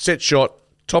 Set shot,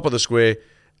 top of the square,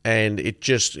 and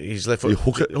his left foot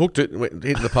hooked it and went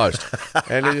hit the post.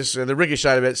 And the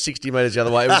ricocheted about 60 metres the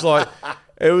other way.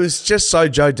 It was just so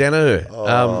Joe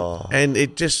Danaher. And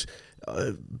it just,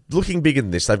 looking bigger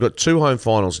than this, they've got 2 home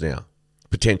finals now,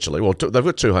 potentially. Well, they've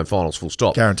got 2 home finals, full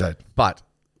stop. Guaranteed. But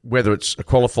whether it's a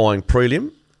qualifying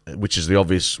prelim, which is the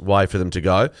obvious way for them to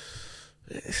go.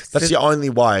 That's the only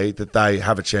way that they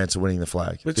have a chance of winning the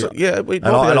flag.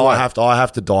 I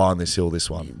have to die on this hill.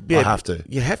 This one, I have to.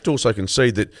 You have to also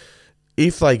concede that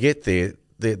if they get there,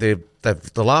 the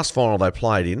last final they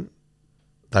played in,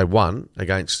 they won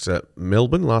against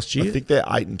Melbourne last year. I think they're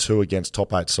 8-2 against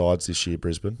top 8 sides this year.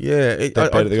 Brisbane. Yeah, they've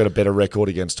got a better record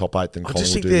against top 8 than Collingwood. I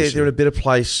just think they're in a better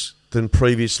place than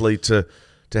previously to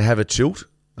have a tilt.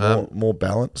 More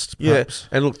balanced, perhaps.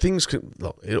 Yeah, and look,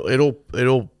 it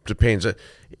all depends.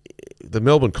 The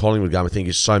Melbourne Collingwood game, I think,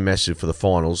 is so massive for the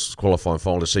finals, qualifying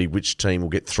final, to see which team will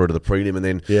get through to the prelim and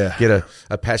then get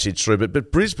a passage through.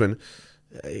 But Brisbane,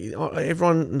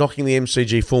 everyone knocking the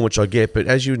MCG form, which I get, but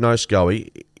as you know,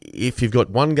 Scully, if you've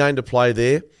got one game to play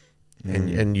there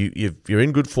and you're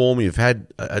in good form, you've had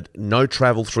no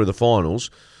travel through the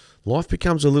finals, life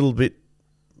becomes a little bit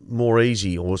more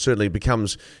easy, or certainly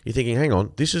becomes, you're thinking, hang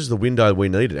on, this is the window we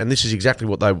needed, and this is exactly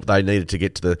what they needed to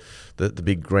get to the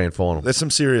big grand final. There's some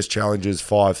serious challenges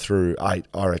 5 through 8,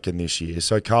 I reckon, this year.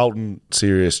 So Carlton,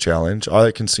 serious challenge. I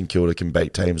reckon St Kilda can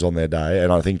beat teams on their day,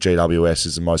 and I think GWS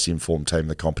is the most informed team in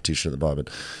the competition at the moment.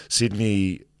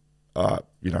 Sydney,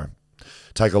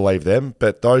 take or leave them,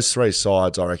 but those 3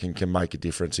 sides, I reckon, can make a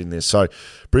difference in this. So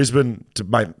Brisbane, to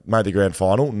make the grand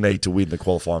final, need to win the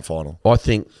qualifying final. I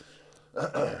think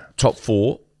top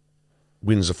 4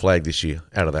 wins the flag this year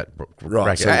out of that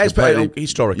bracket. So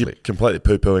historically. You're completely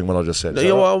poo-pooing what I just said.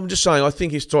 I'm just saying, I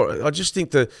just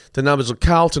think the numbers of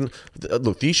Carlton,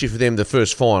 look, the issue for them, the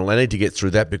first final, they need to get through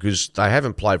that because they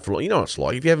haven't played for a long. You know what it's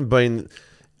like. If you haven't been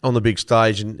on the big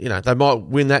stage, and they might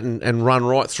win that and run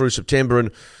right through September and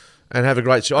have a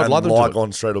great show. I'd love them to.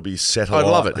 On Street will be set I'd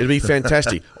love it. It'd be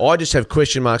fantastic. I just have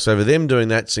question marks over them doing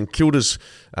that. St Kilda's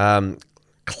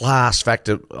class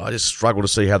factor, I just struggle to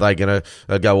see how they're going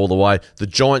to go all the way. The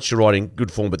Giants, you're right, in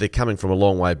good form, but they're coming from a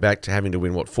long way back to having to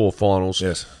win, 4 finals.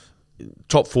 Yes.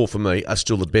 Top 4 for me are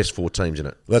still the best 4 teams in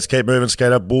it. Let's keep moving,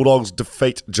 Skater. Bulldogs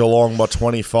defeat Geelong by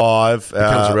 25.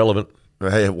 Becomes irrelevant.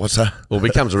 Hey, what's that? Well, it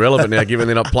becomes irrelevant now, given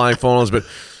they're not playing finals, but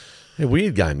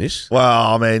weird game, this.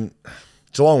 Well, I mean,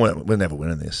 Geelong, we're never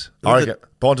winning this. I reckon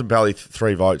Bontempelli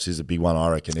 3 votes is a big one, I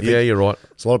reckon. You're right.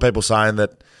 There's a lot of people saying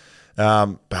that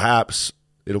perhaps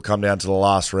it'll come down to the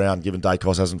last round, given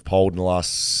Dacos hasn't polled in the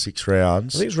last 6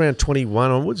 rounds. I think it's round 21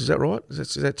 onwards. Is that right?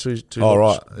 Is that two? Oh,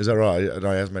 right. Is that right?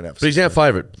 No, he hasn't been out. But he's our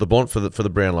favourite, the Bont for the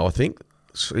Brownlow. I think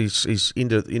he's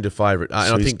into favourite. So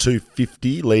and I think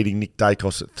 $2.50, leading Nick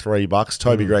Dacos at $3.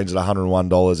 Toby Green's at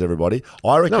 $101. Everybody,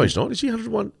 I reckon. No, he's not. Is he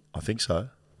 101? I think so.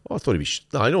 I thought he'd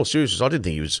be. No, in all seriousness, I didn't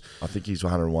think he was. I think he's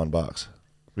 $101.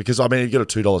 Because, I mean, you get a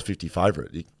 $2.50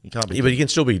 favourite. You can't be. Yeah, but he can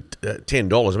still be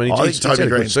 $10. I mean, he's had a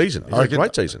good season. He's had a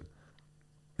great season.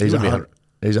 He's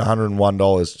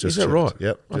 $101. Just is that checked. right?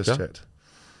 Yep, just checked.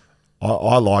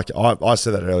 I like. I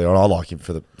said that earlier, and I like him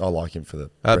for the.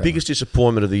 Biggest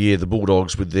disappointment of the year: the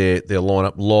Bulldogs with their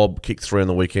lineup. Lobb kicked 3 on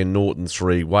the weekend. Norton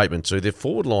 3. Waitman 2. Their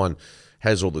forward line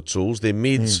has all the tools. Their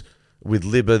mids with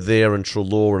Libba there and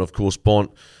Treloar and of course Bont.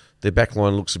 Their back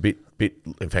line looks a bit.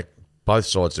 In fact, both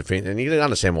sides defend, and you can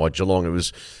understand why Geelong. It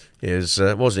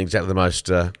wasn't exactly the most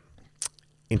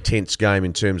intense game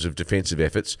in terms of defensive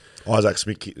efforts. Isaac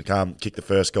Smith kicked the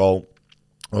first goal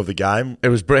of the game. It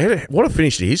was what a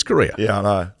finish to his career. Yeah, I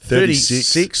know.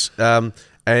 36.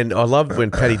 And I loved when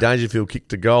Paddy Dangerfield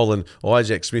kicked a goal and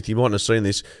Isaac Smith, you mightn't have seen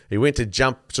this, he went to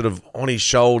jump sort of on his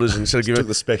shoulders and sort of give it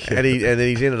the spec. And then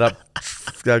he's ended up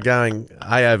going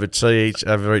A over T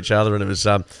over each other, and it was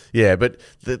but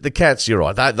the Cats, you're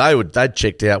right, they'd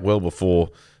checked out well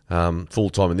before full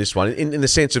time in this one, in the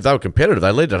sense of they were competitive.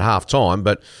 They led at half time,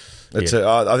 but I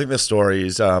think the story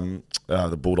is the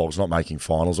Bulldogs not making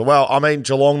finals. Well, I mean,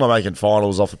 Geelong not making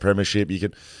finals off the premiership. You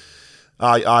could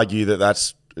argue that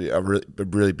that's a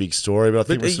really big story. But I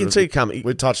think you can see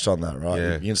we touched on that, right?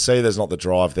 Yeah. You can see there's not the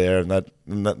drive there, and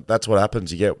that's what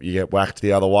happens. You get whacked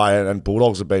the other way, and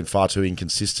Bulldogs have been far too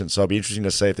inconsistent. So it'll be interesting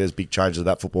to see if there's big changes at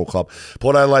that football club.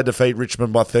 Port Adelaide defeat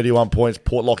Richmond by 31 points.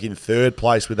 Portlock in third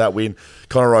place with that win.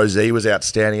 Connor Rozee was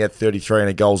outstanding at 33 and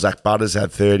a goal. Zach Butters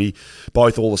had 30.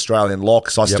 Both All-Australian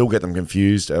locks. I still get them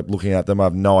confused looking at them. I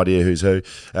have no idea who's who.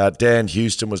 Dan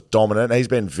Houston was dominant. He's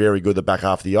been very good the back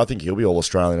half of the year. I think he'll be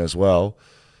All-Australian as well.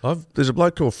 There's a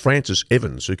bloke called Francis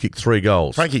Evans who kicked 3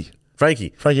 goals.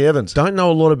 Frankie Evans. Don't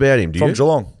know a lot about him, do you? From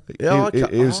Geelong. Yeah,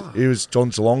 he was on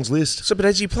Geelong's list. So, but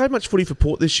has he played much footy for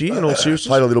Port this year, in all seriousness?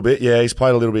 Played a little bit, yeah. He's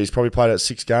played a little bit. He's probably played at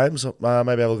 6 games. Maybe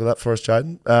have a look at that for us,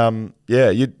 Jaden. Yeah,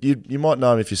 you might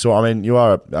know him if you saw. I mean, you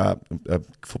are a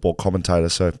football commentator,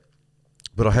 so.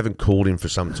 But I haven't called him for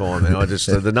some time, and I just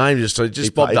the name just popped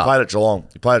up. He played at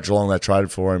Geelong. They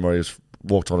traded for him, where he was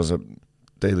walked on as a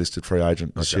delisted free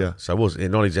agent this year. So it was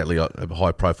not exactly a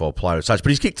high-profile player as such,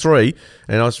 but he's kicked 3,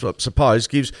 and I suppose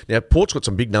gives... Now, Port's got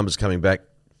some big numbers coming back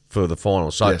for the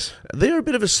finals, so they're a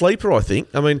bit of a sleeper, I think.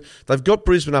 I mean, they've got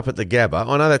Brisbane up at the Gabba.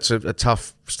 I know that's a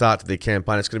tough start to their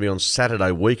campaign. It's going to be on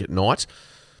Saturday week at night.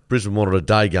 Brisbane wanted a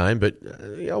day game, but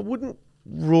I wouldn't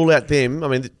rule out them. I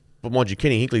mean, but mind you,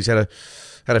 Kenny Hinckley's had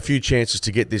a few chances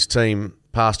to get this team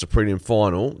past a prelim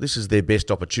final. This is their best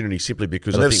opportunity simply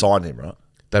because they've signed him, right?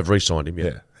 They've re-signed him,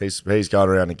 yeah. He's going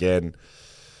around again.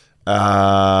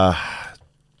 I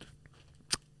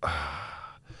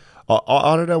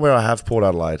don't know where I have Port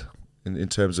Adelaide in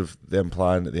terms of them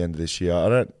playing at the end of this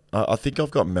year. I think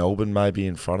I've got Melbourne maybe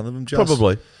in front of them.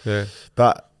 Probably, yeah.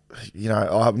 But,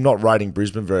 I'm not rating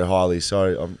Brisbane very highly,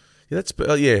 so I'm...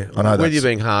 Yeah, I know whether you're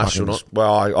being harsh or not.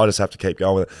 Well, I just have to keep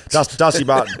going with it.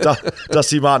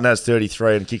 Dusty Martin has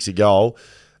 33 and kicks a goal.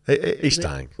 He's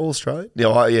staying. All-Australian?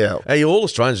 Yeah. Hey,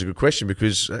 All-Australian is a good question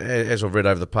because, as I've read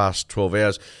over the past 12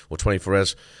 hours or 24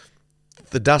 hours,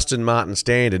 the Dustin Martin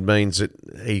standard means that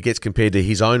he gets compared to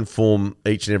his own form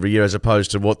each and every year as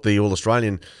opposed to what the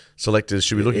All-Australian selectors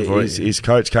should be looking for. His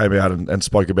coach came out and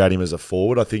spoke about him as a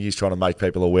forward. I think he's trying to make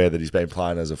people aware that he's been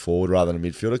playing as a forward rather than a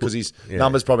midfielder because his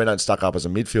numbers probably don't stack up as a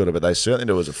midfielder, but they certainly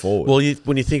do as a forward. Well,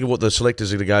 when you think of what the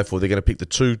selectors are going to go for, they're going to pick the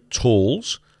 2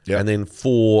 talls and then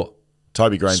 4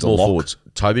 Toby Green's small a lock. Forwards.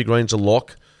 Toby Green's a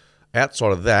lock.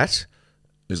 Outside of that,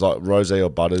 is like Rozee or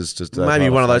Butters. Just maybe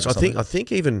one of those. I think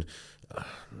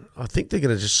they're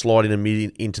going to just slide in a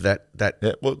mid into that.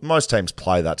 Yeah, well, most teams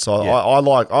play that, so I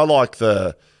like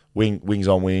the wings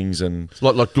on wings and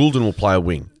like Goulden will play a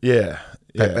wing. Yeah,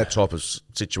 that type of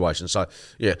situation. So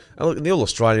yeah, and look, in the All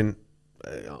Australian,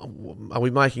 are we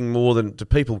making more than do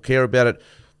people care about it?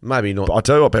 Maybe not. But I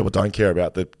tell you what, people don't care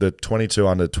about the 22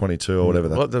 under 22 or whatever.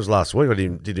 That was last week. I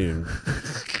didn't.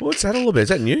 What's that all about? Is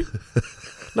that new?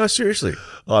 No, seriously.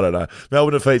 I don't know.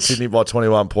 Melbourne defeat Sydney by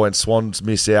 21 points. Swans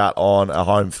miss out on a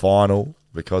home final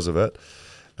because of it.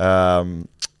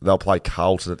 They'll play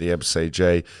Carlton at the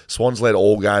MCG. Swans led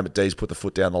all game, but D's put the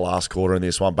foot down the last quarter in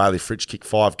this one. Bailey Fritsch kicked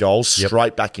 5 goals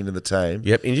straight back into the team.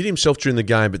 Yep, injured himself during the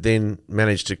game, but then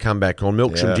managed to come back on.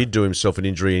 Milksham did do himself an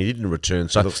injury and he didn't return.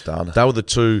 So they were the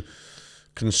 2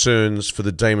 concerns for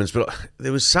the Demons. But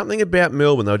there was something about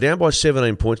Melbourne. They were down by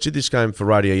 17 points. Did this game for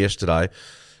radio yesterday.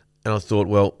 And I thought,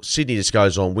 well, Sydney just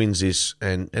goes on, wins this.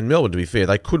 And Melbourne, to be fair,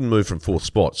 they couldn't move from 4th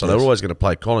spot. So they were always going to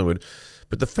play Collingwood.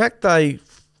 But the fact they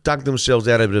dug themselves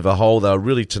out of a bit of a hole, they were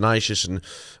really tenacious. And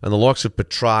the likes of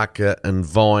Petrarca and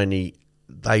Viney,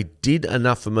 they did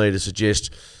enough for me to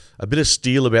suggest a bit of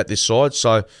steel about this side.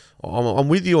 So I'm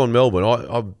with you on Melbourne.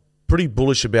 I'm pretty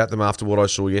bullish about them after what I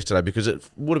saw yesterday because it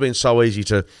would have been so easy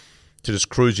to just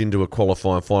cruise into a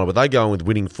qualifying final. But they go in with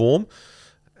winning form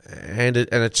and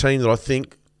a team that I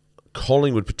think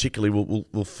Collingwood particularly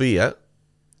will fear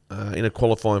in a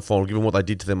qualifying final, given what they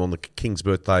did to them on the King's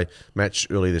birthday match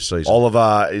earlier this season.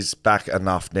 Oliver is back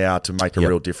enough now to make a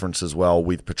real difference as well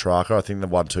with Petrarca. I think the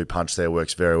 1-2 punch there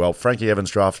works very well. Frankie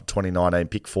Evans drafted 2019,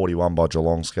 pick 41 by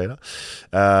Geelong, Skeeter.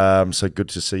 So good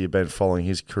to see you've been following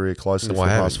his career closely for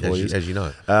the past 4 years. As you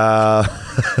know.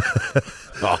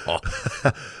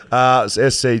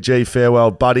 SCG,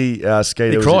 farewell, buddy.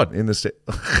 Skeeter He cried. in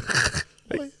the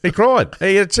He cried.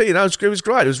 He had a tear. It was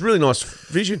great. It was a really nice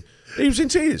vision. He was in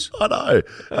tears. I know.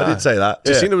 I did say that.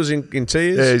 Jacinta was in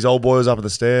tears. Yeah, his old boy was up in the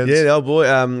stands. Yeah, the old boy,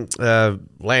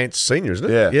 Lance Senior, isn't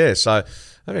it? Yeah. Yeah. So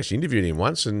I've actually interviewed him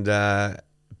once, and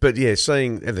but yeah,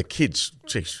 seeing the kids,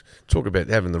 geez, talk about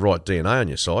having the right DNA on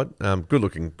your side. Good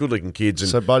looking kids.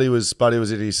 And so Buddy was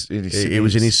in his. He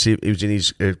was in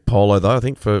his polo though. I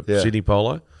think for Sydney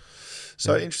polo.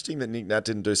 So interesting that Nick Nat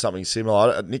didn't do something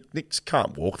similar. Nick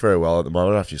can't walk very well at the moment. I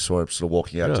don't know if you saw him sort of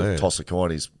walking out to toss a coin.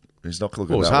 He's He's not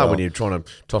looking. Well, it's that hard well. when you're trying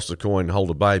to toss the coin, hold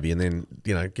a baby, and then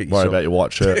get yourself. Worry about your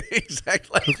white shirt.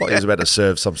 Exactly. Looked like he was about to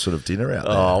serve some sort of dinner out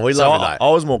there. Oh, we love it. I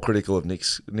was more critical of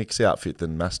Nick's outfit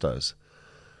than Masto's.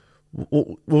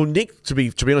 Well, Nick, to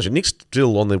be honest, Nick's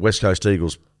still on the West Coast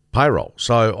Eagles payroll,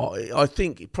 so I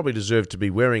think he probably deserved to be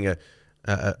wearing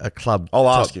a club. I'll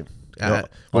ask him.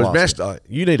 Whereas Masto,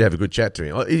 you need to have a good chat to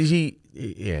him. Is he?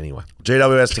 Yeah. Anyway,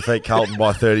 GWS defeat Carlton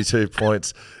by 32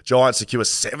 points. Giants secure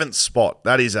 7th spot.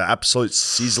 That is an absolute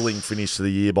sizzling finish to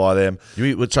the year by them.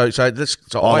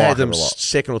 So I had them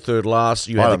second or third last.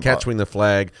 You had the Cats win the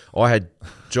flag. I had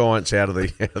Giants out of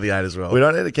the 8 as well. We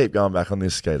don't need to keep going back on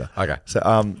this, Skeeter. Okay.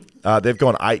 So they've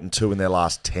gone 8-2 in their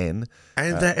last 10.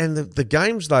 And the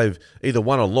games they've either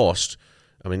won or lost.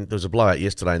 I mean, there was a blowout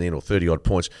yesterday in the end, or 30-odd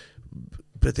points.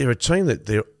 But they're a team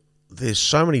that there's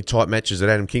so many tight matches that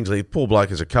Adam Kingsley, poor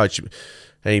bloke as a coach, and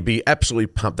he'd be absolutely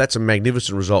pumped. That's a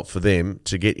magnificent result for them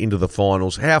to get into the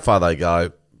finals. How far they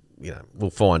go, we'll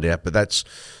find out. But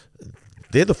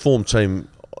they're the form team,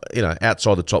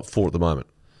 outside the top 4 at the moment.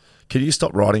 Can you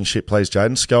stop writing shit, please,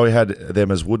 Jaden? Scully had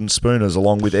them as wooden spooners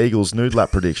along with Eagles' nude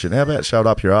lap prediction. How about shove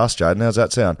up your ass, Jaden? How's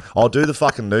that sound? I'll do the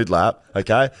fucking nude lap,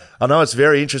 okay? I know it's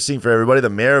very interesting for everybody. The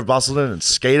Mayor of Bustleton and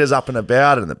Skeeter's up and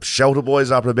about and the Shelter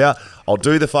Boys are up and about. I'll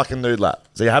do the fucking nude lap.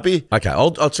 So you happy? Okay,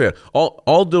 I'll tell you.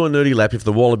 I'll do a nudie lap if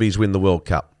the Wallabies win the World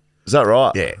Cup. Is that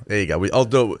right? Yeah, there you go. I'll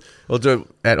do it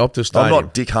at Optus Stadium. I'm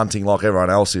not dick hunting like everyone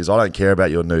else is. I don't care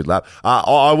about your nude lap.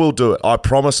 I will do it. I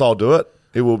promise I'll do it.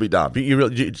 It will be done. But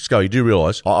you do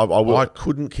realise I will. I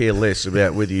couldn't care less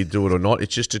about whether you do it or not.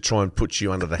 It's just to try and put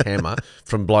you under the hammer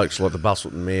from blokes like the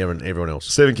Bustleton Mayor and everyone else.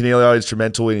 Stephen Cornelio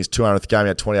instrumental in his 200th game. He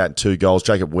had 28 and 2 goals.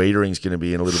 Jacob Wiedering's going to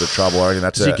be in a little bit of trouble. I reckon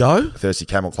that's Does he go? Thirsty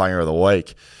Camel Clanger of the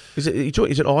week. Is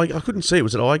it eye? I couldn't see it.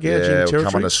 Was it eye gouging territory?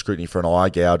 Come under scrutiny for an eye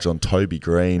gouge on Toby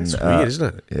Green. That's weird,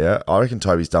 isn't it? Yeah, I reckon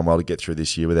Toby's done well to get through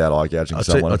this year without eye gouging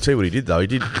someone. I'll tell you what he did, though. He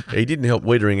didn't help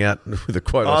Wiedering out with a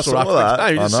quote. I saw after that.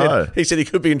 the game. I know. He said he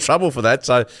could be in trouble for that.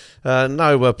 So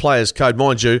no players code,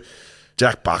 mind you.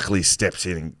 Jack Buckley stepped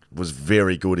in and was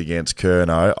very good against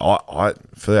Curnow. I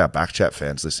for our Backchat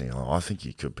fans listening, I think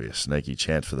he could be a sneaky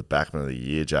chance for the Backman of the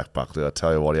Year, Jack Buckley. I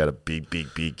tell you what, he had a big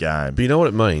game. But you know what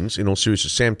it means, in all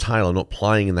seriousness, Sam Taylor not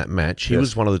playing in that match. He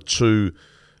was one of the 2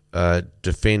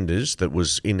 defenders that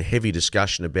was in heavy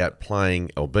discussion about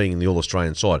playing or being in the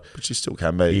All-Australian side. But you still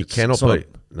can be. You cannot be.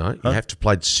 No, you have to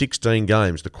play 16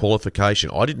 games, the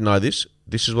qualification. I didn't know this.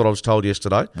 This is what I was told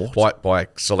yesterday by a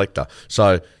selector.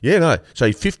 So,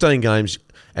 So 15 games,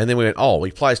 and then we went,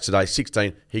 he plays today,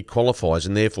 16, he qualifies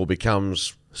and therefore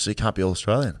becomes... So he can't be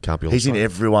All-Australian. Can't be He's in All-Australian.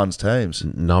 everyone's teams.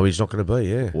 No, he's not going to be,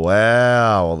 yeah.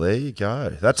 Wow, well, there you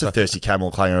go. That's a Thirsty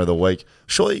Camel Clanger of the week.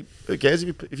 Surely, who cares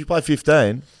if you play 15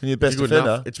 and you're the best Good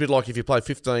defender? enough. It's a bit like if you play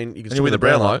 15, you can still win win the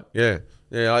Brownlow. Yeah.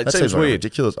 It that seems like weird.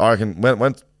 ridiculous. I reckon I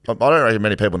don't reckon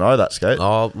many people know that, Skate.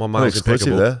 Oh, my mail's exclusive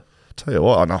impeccable. there. Tell you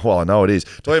what, I know it is.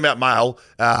 Talking about mail,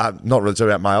 not really talking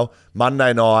about mail.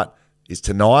 Monday night is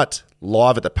tonight,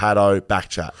 live at the Paddo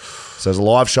Backchat. So there's a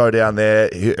live show down there.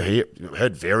 He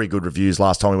heard very good reviews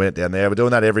last time we went down there. We're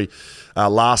doing that every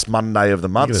last Monday of the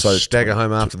month. You're going to stagger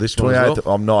home after this one as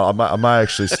well? I'm not. I may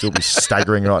actually still be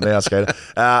staggering right now, Skater.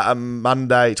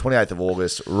 Monday, 28th of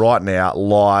August, right now,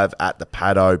 live at the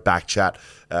Paddo Backchat.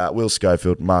 Will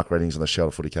Schofield, Mark Reddings on the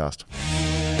Shelter Footy Cast.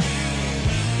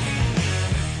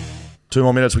 2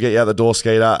 more minutes, we get you out the door,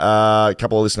 Skeeter. A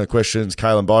couple of listener questions.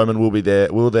 Kalen Bowman will be there.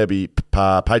 Will there be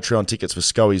Patreon tickets for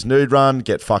Scully's nude run?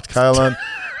 Get fucked, Kalen.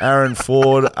 Aaron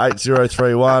Ford,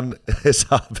 8031.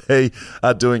 SRB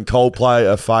are doing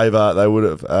Coldplay a favour. They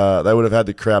would have had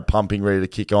the crowd pumping, ready to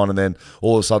kick on, and then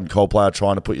all of a sudden Coldplay are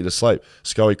trying to put you to sleep.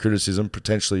 Scully criticism,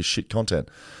 potentially shit content.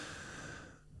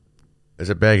 Is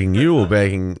it bagging you or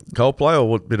bagging Coldplay or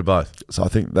what bit of both? So I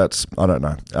think that's, I don't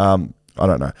know. I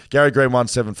don't know. Gary Green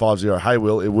 1750. Hey,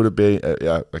 Will, it would have been...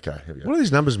 okay, here we go. What do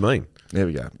these numbers mean? Here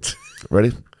we go.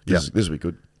 Ready? Yeah. This will be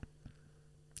good.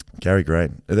 Gary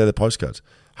Green. They're the postcodes.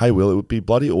 Hey, Will, it would be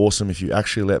bloody awesome if you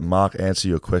actually let Mark answer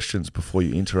your questions before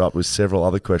you interrupt with several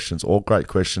other questions, all great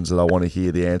questions that I want to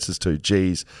hear the answers to.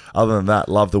 Geez. Other than that,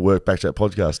 love the Work Backchat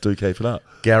podcast. Do keep it up.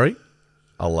 Gary,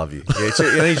 I love you. Yeah,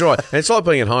 and he's right. And it's like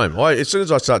being at home. As soon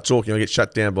as I start talking, I get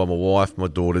shut down by my wife, my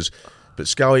daughters. But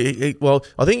Scully,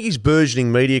 I think his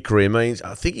burgeoning media career means,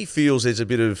 I think he feels there's a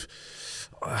bit of,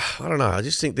 I don't know, I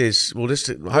just think there's,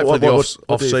 hopefully the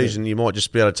off-season you might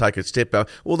just be able to take a step back.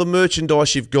 Well, the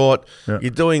merchandise you've got, you're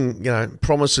doing,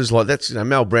 promises like that's,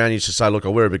 Mal Brown used to say, look,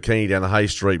 I'll wear a bikini down the Hay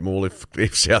Street Mall if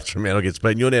South Fremantle gets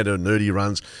beaten. You're now doing nudie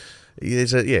runs.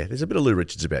 There's a bit of Lou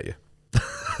Richards about you.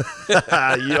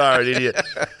 You are an idiot.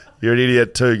 You're an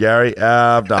idiot too, Gary.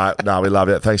 No, we love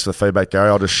it. Thanks for the feedback, Gary.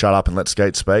 I'll just shut up and let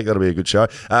Skeet speak. That'll be a good show.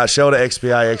 Shelter,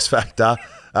 XPA, X Factor.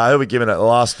 Who'll be giving it the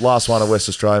last one of West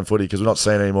Australian footy because we're not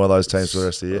seeing any more of those teams for the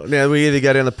rest of the year. Now, we either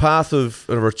go down the path of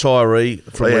a retiree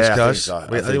from West Coast. I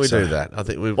think we do that. Why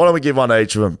don't we give one to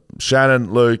each of them?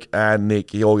 Shannon, Luke, and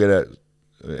Nick. You all get a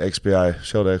XPA,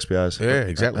 Shelter XPAs. Yeah,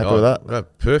 exactly. Happy with that? Oh,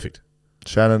 perfect.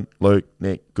 Shannon, Luke,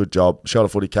 Nick, good job.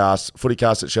 Shelter Footycast,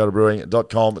 footycast at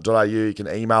shelterbrewing.com.au. You can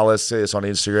email us, see us on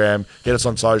Instagram, get us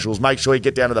on socials. Make sure you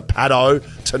get down to the Paddo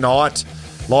tonight.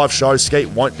 Live show. Skeet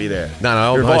won't be there.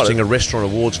 No, I'm hosting a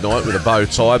restaurant awards night with a bow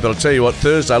tie, but I'll tell you what,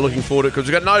 Thursday, looking forward to it because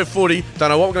we've got no footy. Don't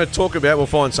know what we're going to talk about. We'll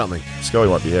find something. Scully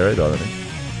won't be here either, I don't think.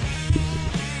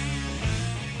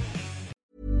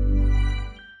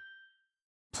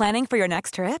 Planning for your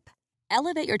next trip?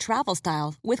 Elevate your travel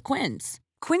style with Quince.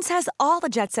 Quince has all the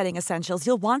jet-setting essentials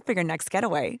you'll want for your next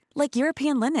getaway, like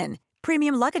European linen,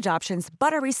 premium luggage options,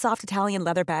 buttery soft Italian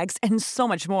leather bags, and so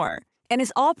much more. And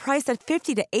is all priced at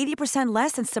 50 to 80%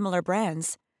 less than similar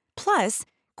brands. Plus,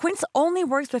 Quince only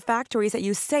works with factories that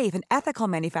use safe and ethical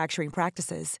manufacturing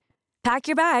practices. Pack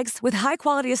your bags with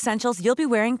high-quality essentials you'll be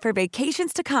wearing for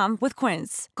vacations to come with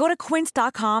Quince. Go to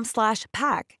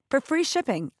quince.com/pack for free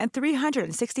shipping and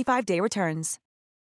 365-day returns.